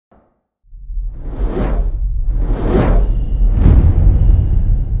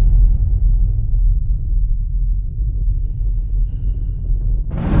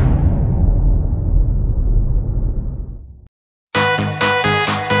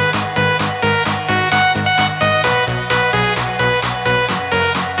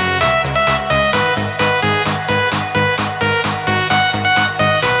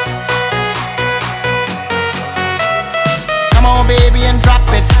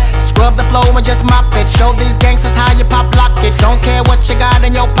Show these gangsters how you pop lock it. Don't care what you got in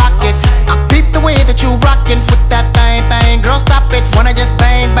your pocket. I peep the way that you rockin' with that thing. Girl, stop it. Wanna just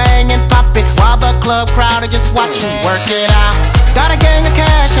bang, bang and pop it while the club crowd are just watching. Work it out. Got a gang of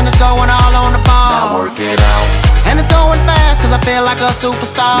cash and it's going all on the ball. Now work it out. And it's going fast cause I feel like a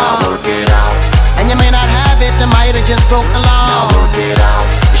superstar. Now work it out. And you may not have it, I might have just broke the law. Now work it out.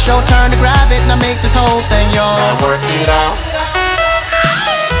 It's your turn to grab it and I make this whole thing yours. Now work it out.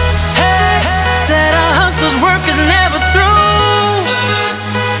 Hey, said our hustlers' work is never through.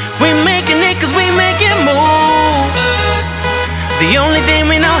 We making it cause we making moves. The only thing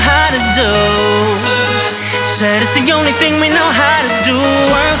we know how to do. Said it's the only thing we know how to do.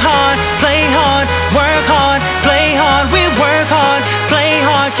 Work hard, play hard, work hard, play hard. We work hard, play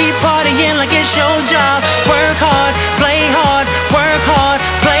hard, keep partying like it's your job. Work hard, play hard, work hard,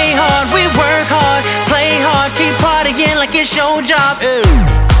 play hard. We work hard, play hard, keep partying like it's your job.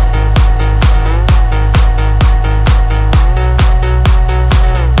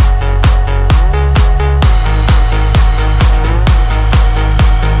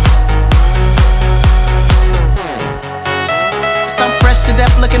 To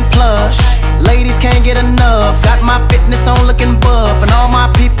death looking plush, ladies can't get enough. Got my fitness on looking buff, and all my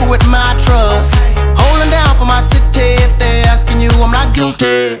people with my trust. Holding down for my city. If they're asking you, I'm not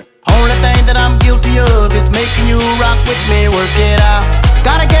guilty. Only thing that I'm guilty of is making you rock with me. Work it out.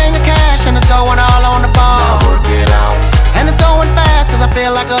 Got a gang of cash and it's going all on the ball. Now work it out. And it's going fast cause I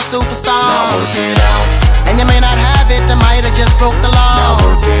feel like a superstar. Now work it out. And you may not have it, I might have just broke the law. Now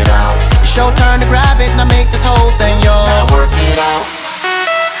work it out. It's your turn to grab it and I make this whole thing yours. Now work it out.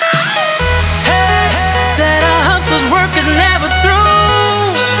 Said our hustlers' work is never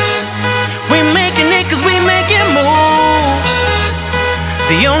through. We making it cause we making moves.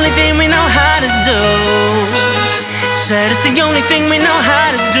 The only thing we know how to do. Said it's the only thing we know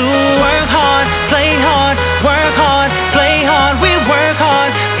how to do. Work hard, play hard, work hard, play hard. We work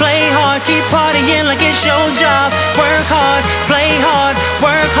hard, play hard, keep partying like it's your job.